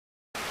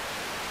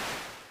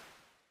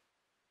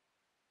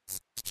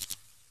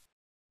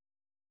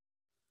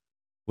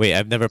Wait,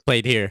 I've never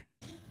played here.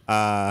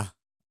 Good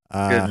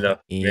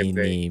luck.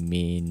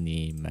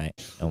 Mini,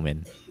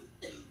 omen.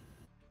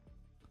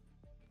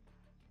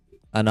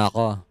 Ano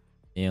ako?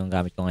 Yung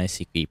gamit ko ngayon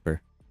si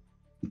Creeper.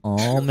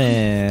 Oh,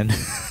 man.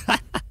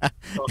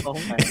 Oh,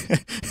 man.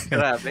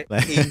 Grabe.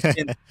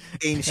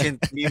 Ancient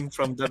meme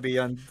from the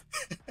beyond.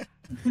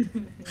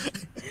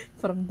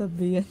 From the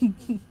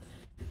beyond.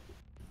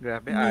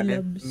 Grabe,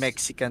 Allen.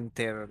 Mexican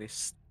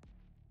terrorist.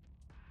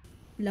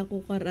 La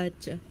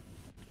cucaracha.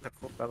 La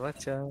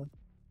cucaracha.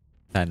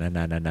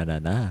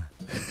 Na.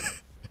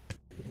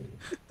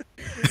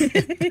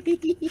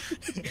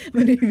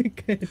 Maribig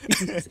ka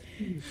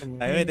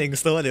Ayun, yung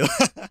gusto mo, di ba?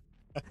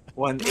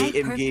 1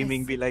 AM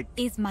gaming be like,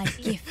 is my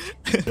gift.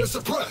 They're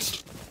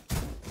suppressed.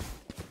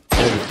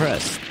 They're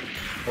repressed.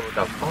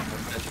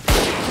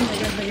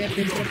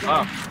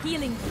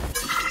 Healing.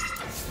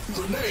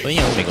 Ano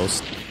yung may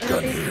ghost?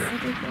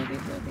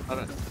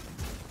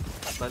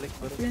 balik.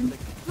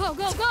 Go.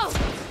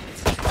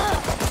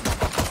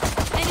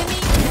 Enemy.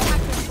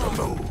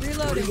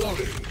 Reloading.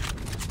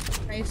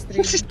 Nice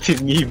trade.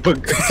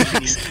 Tinibag.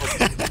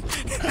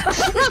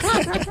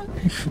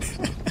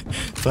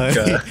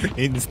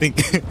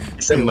 Instinct.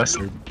 Isang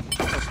master.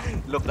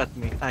 Look at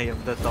me. I am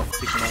the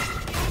toxic now.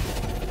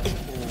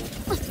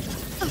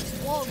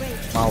 Wall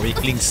race. Mga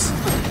weaklings.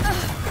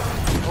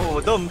 Oh,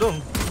 dom.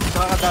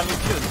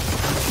 Nakakadamage yun.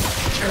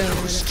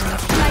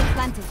 Light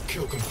planted.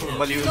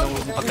 Maliw nang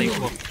patay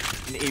ko.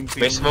 Ini-aim ko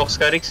May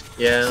smokes ka, Rix?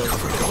 Yeah.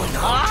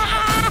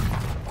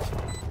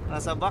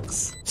 Nasa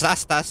box.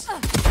 Tas.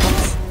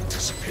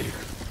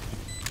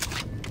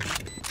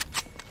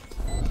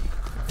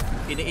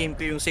 Ini-aim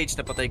ko yung Sage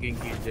na patay ko yung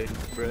kill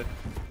bro.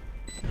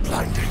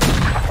 Blinded.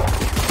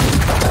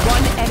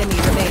 One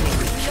enemy remaining.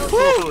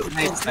 Woo!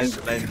 Nice.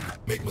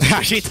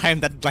 Actually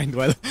timed that blind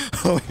well.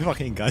 Oh my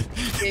fucking god.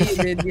 Yeah, you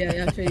did.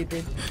 Yeah, actually you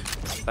did.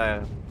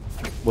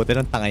 Buti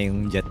ng tanga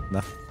yung jet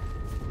na.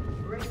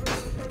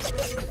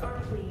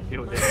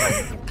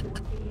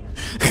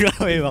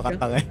 Grabe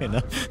makatanga yun,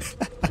 no?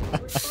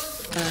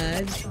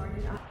 Bad.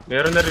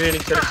 Meron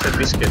narinig sa Rix sa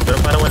biscuit,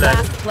 pero parang wala.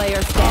 Last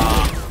player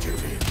standing.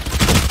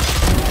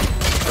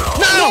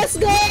 No! Let's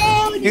go!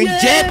 Yung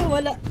jet!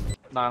 Wala.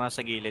 Baka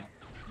nasa gilid.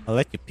 I'll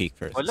let you peek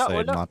first. Wala.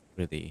 I'm not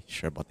really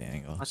sure about the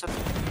angle. Nasa...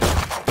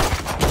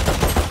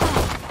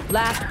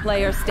 Last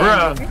player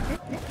standing.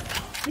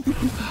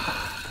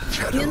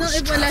 You know,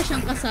 if wala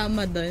siyang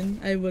kasama doon,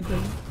 I would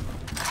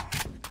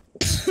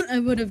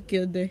have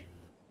killed her.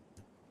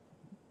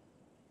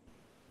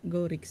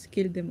 Go, Rix.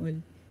 Kill them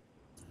all.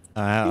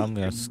 I'm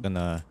just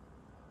gonna...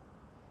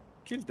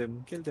 Kill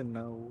them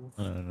now.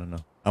 No.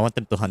 I want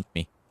them to hunt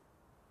me.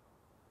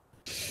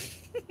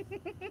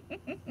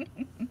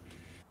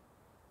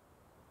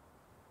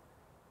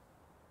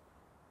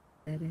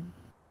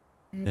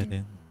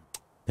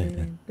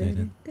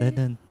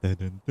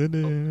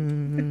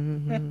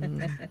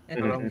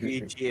 Parang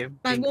BGM.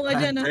 Tago ka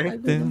dyan, ha?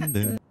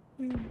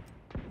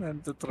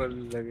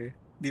 Nantutroll lagi.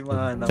 Di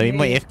mahanap. Sabi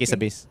mo AFK sa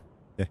base.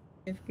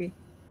 FK.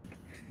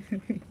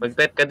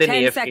 Mag-pet ka din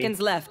 10 EFK.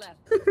 seconds left.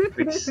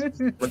 Rix,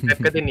 mag-pet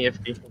ka din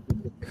EFK.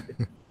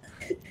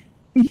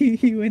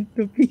 He went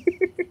to pee.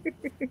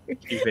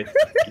 Even.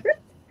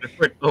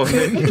 Report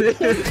omen.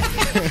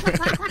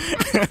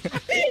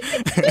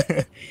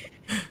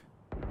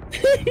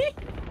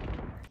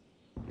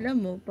 Alam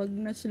mo, pag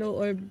na-slow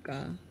orb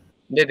ka,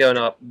 Hindi ako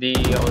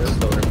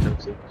na-slow orb ng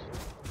 6.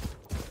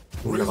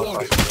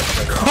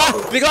 Ha!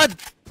 Bigod!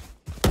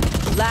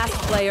 Last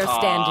player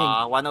standing.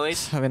 108.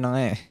 Sabi na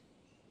nga eh.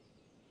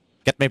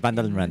 Get my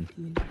bundle and run.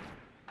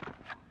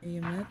 I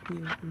am not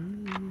you.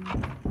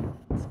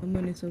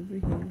 Someone is over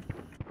here.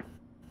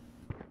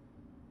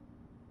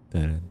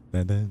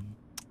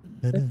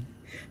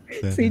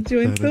 Sage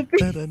went to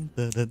pee. I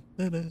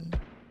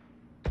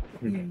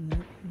am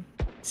not you.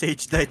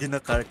 Sage died in a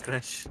car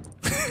crash.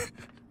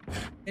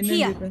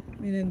 May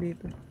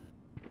nandito.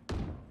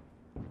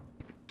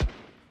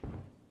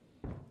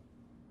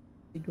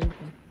 Go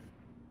pa.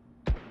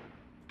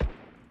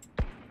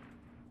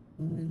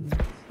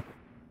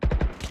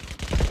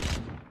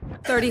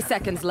 30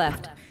 seconds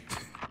left.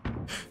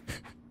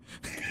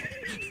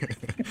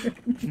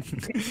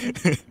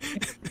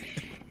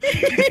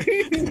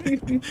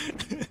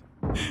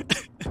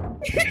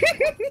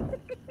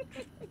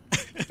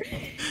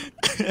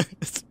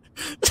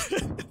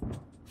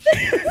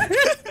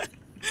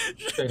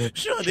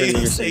 Show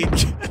the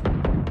Sage.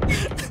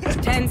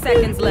 10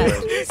 seconds left.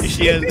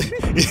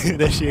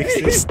 Does she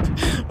exist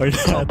or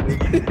not?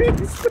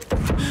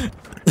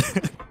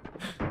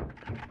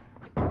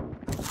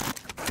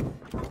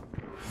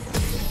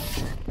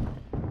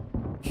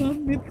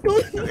 Mambit ko.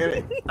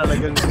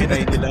 Talagang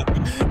pinay nila.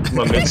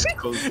 Mamix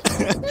ko.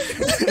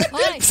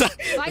 Sa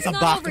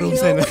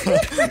backrooms eh, no?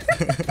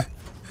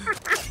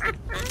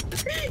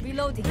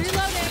 Reloading.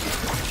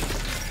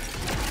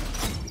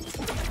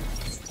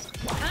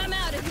 I'm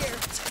out of here.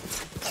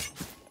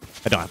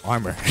 I don't have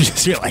armor. I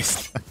just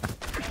realized.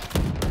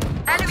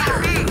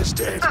 Carrier is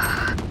dead.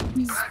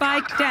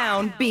 Spike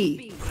down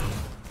B.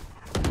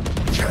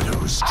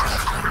 Shadows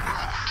traveling.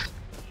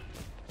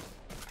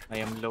 I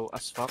am low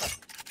as fuck.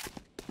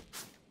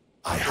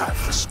 I have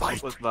the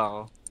spike. Tapos ba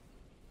ako?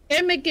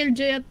 Eh, may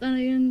killjoy at ano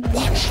yun.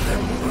 Watch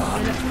them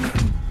run.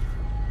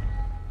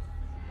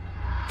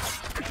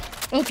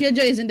 Oh,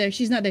 killjoy isn't there.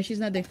 She's not there. She's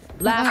not there.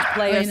 Last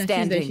player ayun na,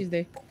 standing. She's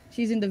there.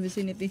 She's in the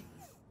vicinity.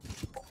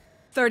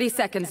 30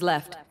 seconds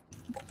left.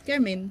 Care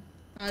main.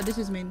 This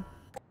is main.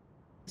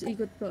 Let's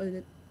ikot ko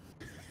ulit.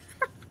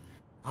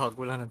 Hag,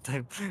 wala ng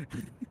time.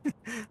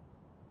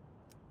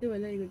 Di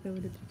wala, ikot ka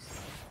ulit.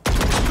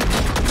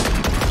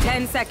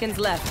 10 seconds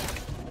left.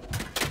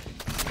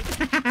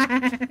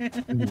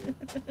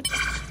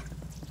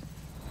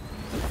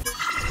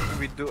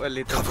 We do a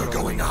little Cover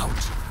going out.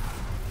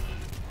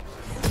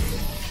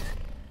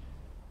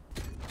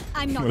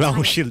 I'm not Wala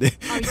akong tired. shield eh.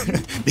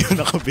 Hindi ko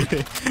nakabili.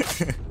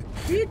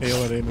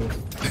 Ayoko rin mo.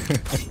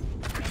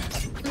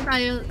 Doon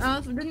tayo.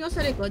 Doon nga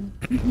sa likod.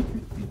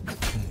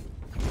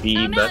 B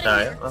ba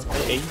tayo?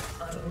 Okay,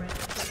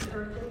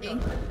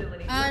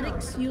 A.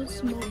 Rex, you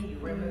smoke.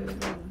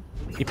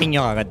 Iping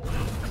nyo agad.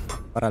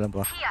 Para lang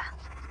po.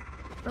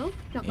 Ito?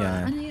 Tsaka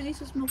Yeah. ano yung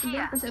isa-smoke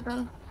doon? Kasi ito.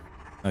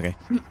 Okay.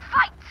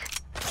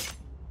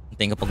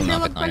 Hintayin ko pag Hindi,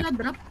 umapit wag na kayo. pala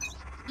drop.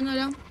 Ano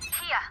lang?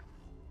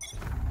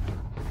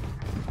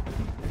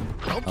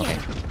 Okay.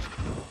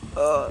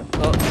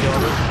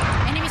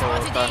 Enemy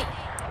spotted A.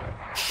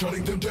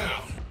 Shutting them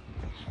down.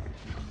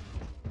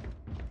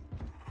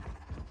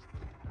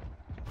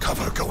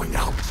 Cover going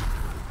out.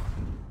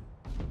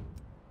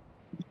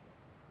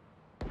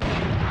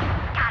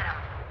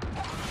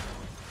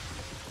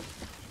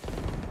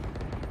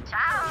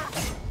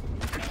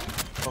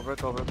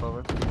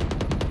 Cover.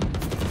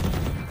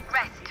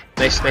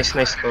 Nice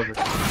cover.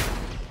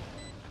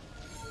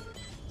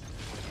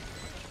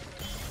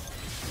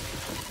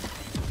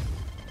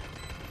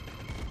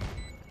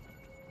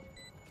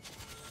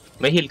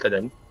 May heal ka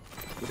din?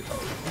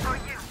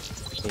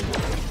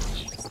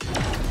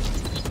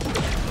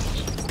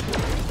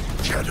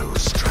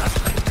 Shadows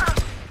traveling.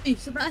 Eh,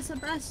 sa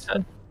taas.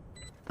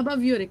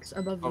 Above you, Rex.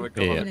 Above you.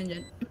 Cover. Yeah.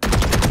 Nandyan.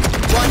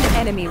 One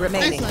enemy Nice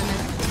remaining. one.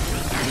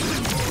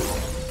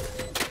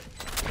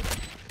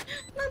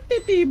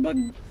 Natitibag.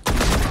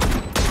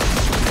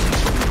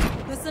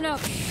 Listen up.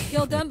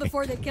 Kill them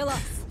before they kill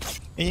us.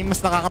 Eh,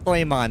 mas nakakatuwa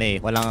yung mga ano eh.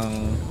 Walang...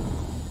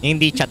 Yung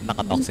hindi chat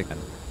nakatoxican.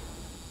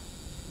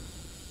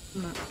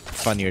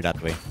 It's funnier that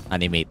way.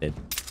 Animated.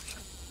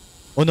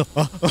 Oh no!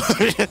 Oh,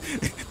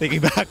 take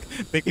it back!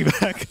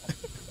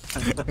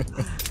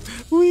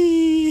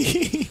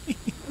 Whee!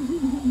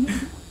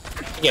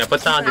 Yeah,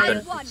 punta ka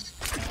dito. One.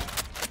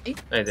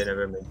 Ay, di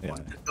never mind.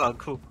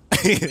 Gago.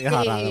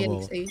 Nakakala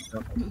mo. Rex,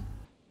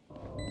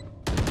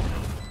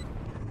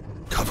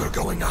 Cover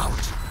going out.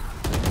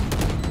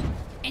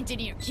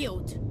 Engineer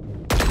killed.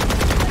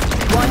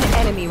 One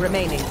enemy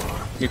remaining.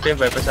 Dito yung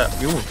Viper sa...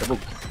 Yun, tabog.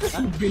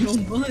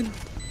 Binomban.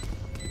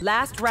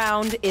 Last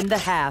round in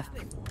the half.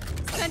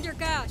 Spend your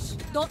cash.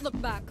 Don't look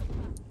back.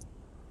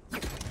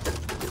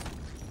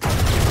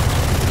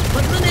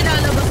 Ba't mo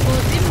nilalabas ko?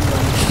 Team mo.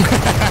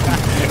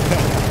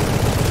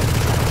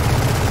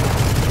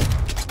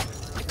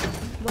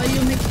 Why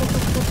you make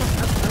putok at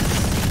us?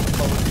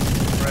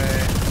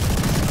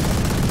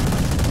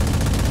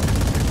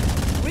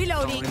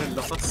 Reloading.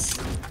 Lakas.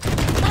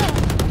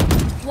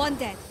 One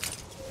dead.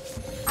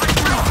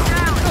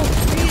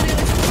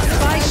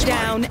 Spike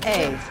down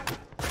A.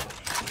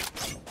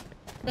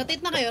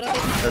 Rotate na kayo.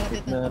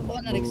 Tapo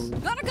na, Rex.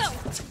 Gotta go.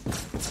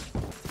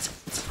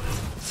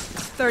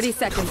 30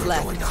 seconds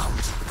left. Going out.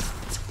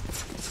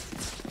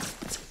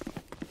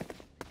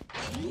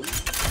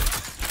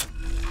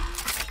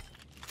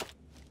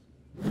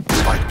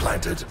 Spike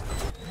planted.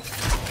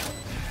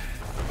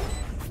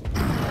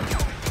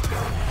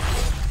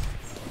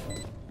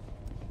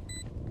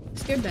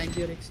 Scare band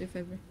you, Rex, if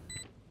ever.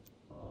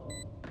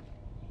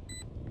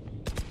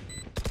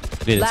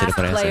 Dito sila Last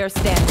parehas. player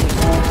standing.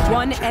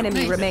 One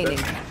enemy Nice.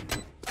 remaining.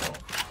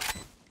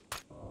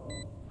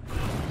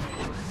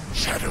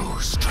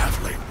 Shadows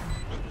traveling.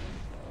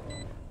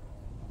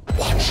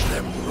 Watch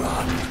them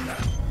run.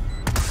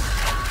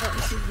 Oh,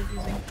 this is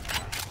diffusing.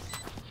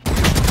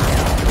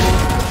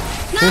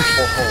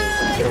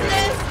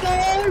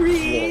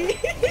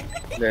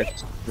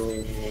 Let's go.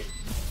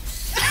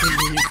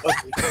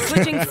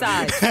 Switching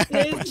sides.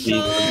 Let's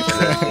go!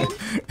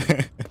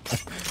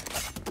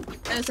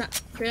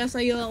 Kaya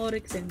sa'yo ako,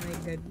 Rex, and my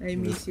God. I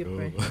miss you,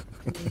 pre.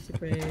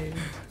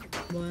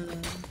 Wow.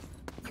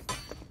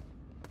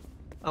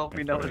 Ako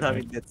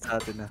pinakamadaming death sa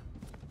atin ah.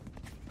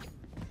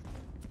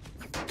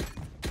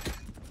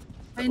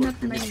 Why not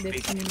 9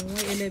 deaths,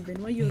 Why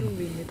 11? Why you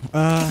ruin it?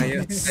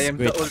 I am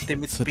the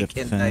ultimate So pick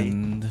and die.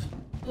 defend.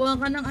 Kuha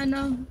ka ng ano.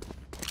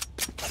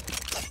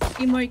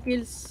 3 more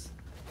kills.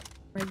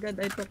 My God,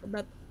 I took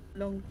that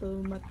long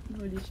to mat.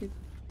 Holy shit.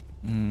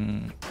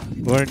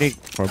 What are they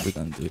probably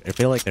gonna do? I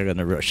feel like they're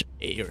gonna rush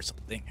A or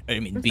something. I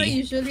mean Basta B.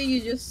 usually you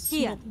just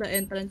Here. smoke the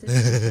entrance.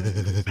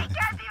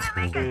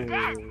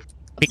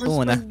 Pick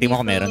mo muna. Tingnan mo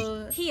kung meron.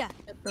 Here.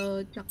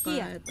 Ito, tsaka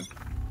Here. ito.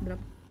 Drop.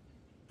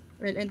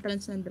 Well,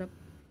 entrance ng drop.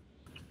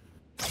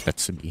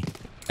 That's B.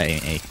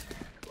 Ay, A.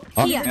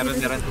 Oh, Here.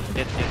 Meron.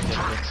 Jet.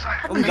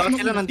 Oh, lahat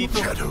sila nandito.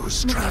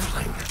 Shadows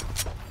traveling.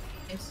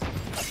 Nice.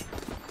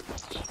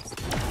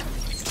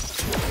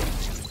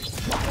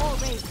 All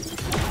raised.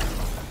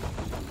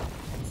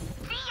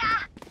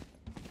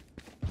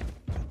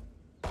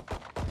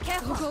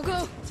 Careful. Go,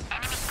 go, go.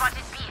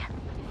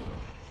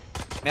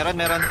 Meron,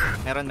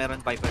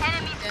 Viper.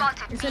 Yeah.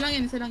 Isa lang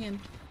yan.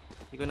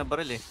 Hindi ko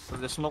nabaril eh.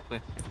 For the smoke eh.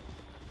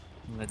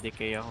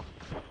 Na-decay ako.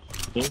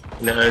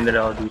 Inaano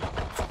nila ako dito.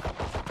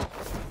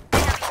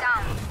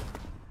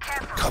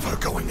 Cover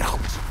going out.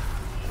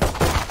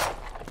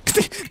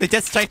 they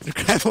just tried to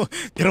grab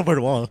get over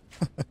the wall.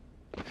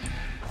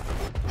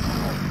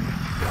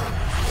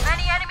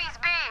 Many enemies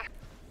B.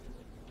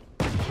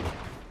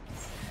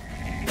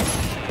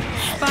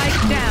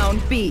 Spike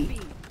down B.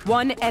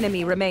 One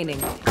enemy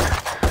remaining.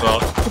 Wow.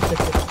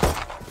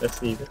 Let's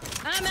see.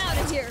 I'm out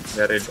of here.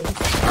 Very good.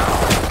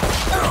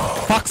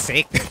 Fuck's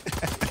sake.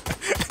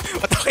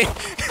 What the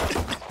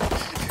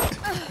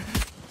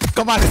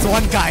Come on, it's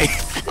one guy.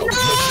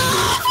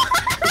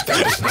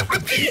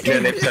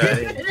 Ganip sa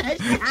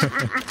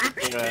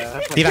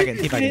Tibagan.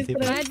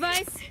 My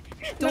advice?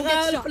 Don't get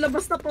shot.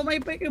 Nakalabas na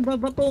pumaypay ko,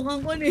 babatukan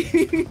ko ni.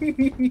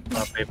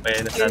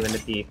 Papay na sana ni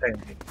Tita.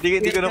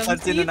 Hindi ko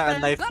napansin na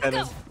naka-knife ka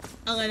rin.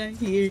 Ako lang,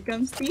 here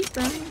comes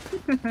Tita.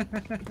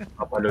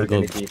 Kapaloy ka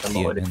ni Tita,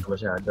 makulit ka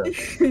masyado.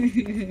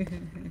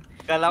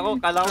 Kala ko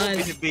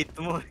pinibait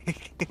mo eh.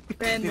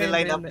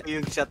 Nilaline up ko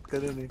yung shot ko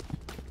dun eh.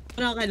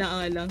 Okay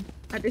lang.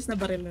 At least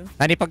nabaril mo.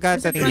 Nani, pagka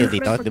setting nyo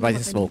dito, di ba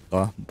yung smoke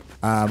ko?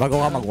 Bago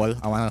ka mag-wall,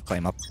 I wanna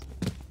climb up.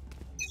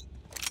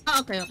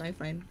 Okay,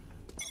 fine.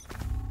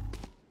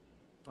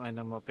 Ay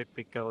na,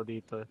 mapipik ako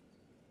dito.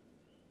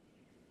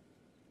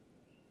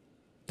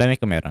 Dami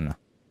ko meron na.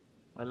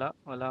 Wala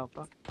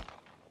pa.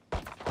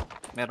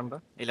 Meron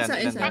ba? Ilan?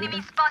 Isa. Enemy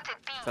spotted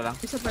B. Isa lang.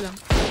 Isa pa lang.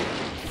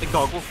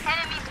 Gago.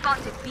 Enemy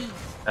spotted B.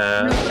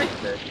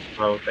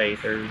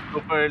 Rotator.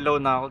 Super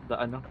low na ako.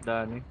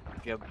 Daan eh.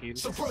 Kaya heal.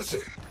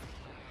 Suppressing.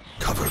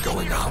 Cover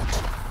going out.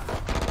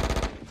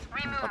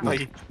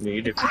 Patay.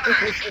 Native.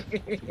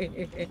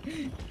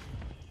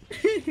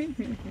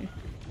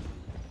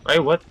 Ay,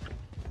 what?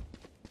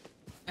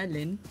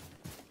 Alin?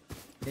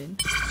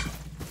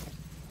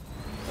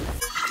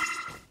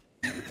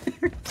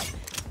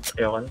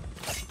 Ayoko na.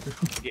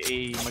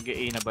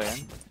 Mag-A na ba yan?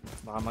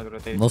 Baka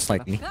mag-rotate. Most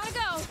likely. Gotta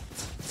go.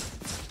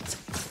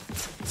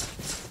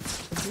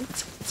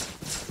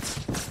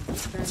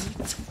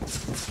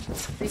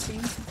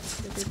 Taking.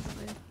 Dito pa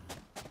kayo.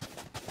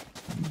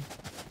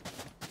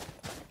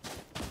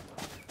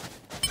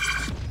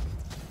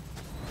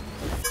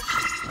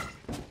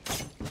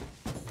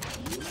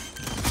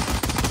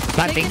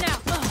 Planting. Taken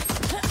out.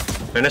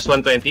 Minus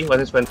 120.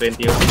 One is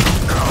 120.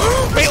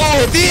 May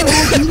Odin!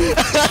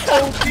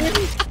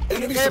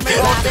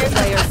 Last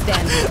player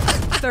standing.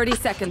 30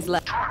 seconds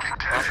left.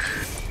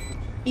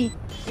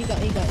 Iga.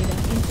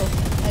 Info.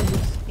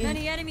 Albus.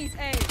 Many enemies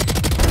A.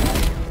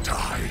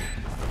 Die.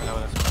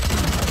 Wala.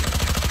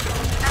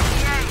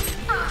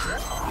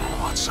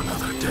 What's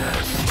another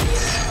death?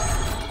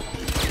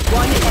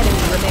 One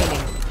enemy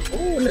remaining.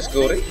 Oh, let's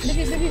go, Rich.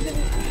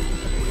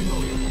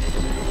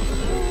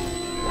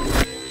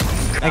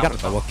 I got a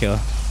double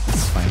kill.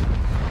 It's fine.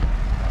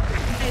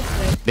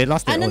 They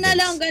lost their Ano na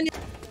Odins. lang ganito?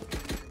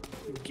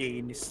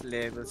 Gain's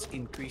levels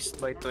increased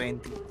by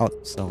 20. Oh,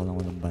 sa ako lang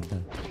ng banda.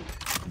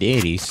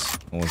 The 80s.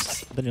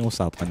 Dali yung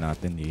usapan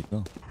natin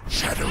dito.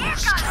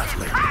 Shadows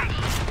traveling.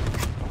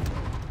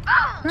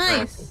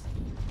 Nice!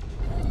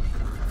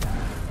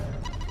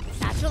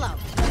 Satchel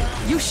out.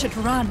 You should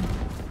run.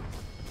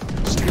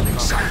 Stealing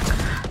sight.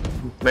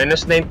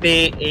 Minus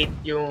 98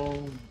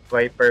 yung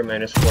Viper.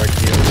 Minus 40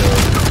 yung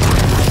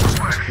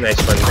nice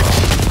one, Rich.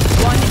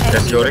 One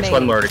Let's enemy go, Rich.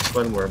 One remaining. more, Rich.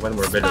 One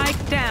more below. Spike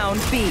down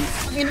B.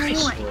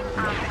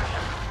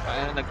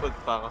 Nag-ult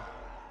pa ako.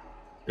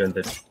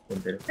 Ganda.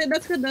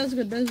 That's good.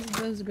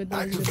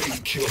 Activate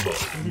kill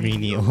mode.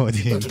 Mini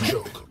Odin. That's a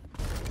joke.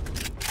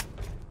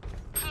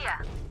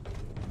 Here.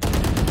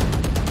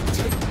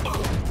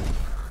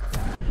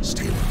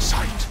 Stealing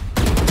sight.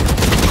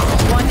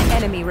 One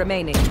enemy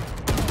remaining.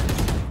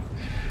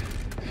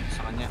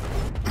 Sa kanya.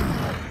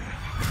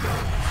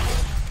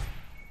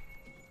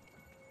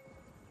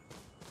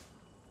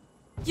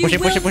 You Push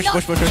it. will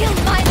not kill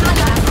my ally.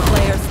 Last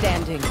player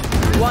standing.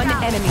 One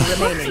enemy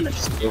remaining.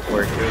 Yung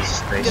 4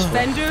 kills. Nice one.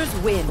 Defenders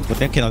win. But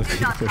then kinag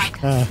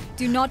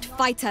Do not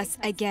fight us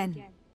again.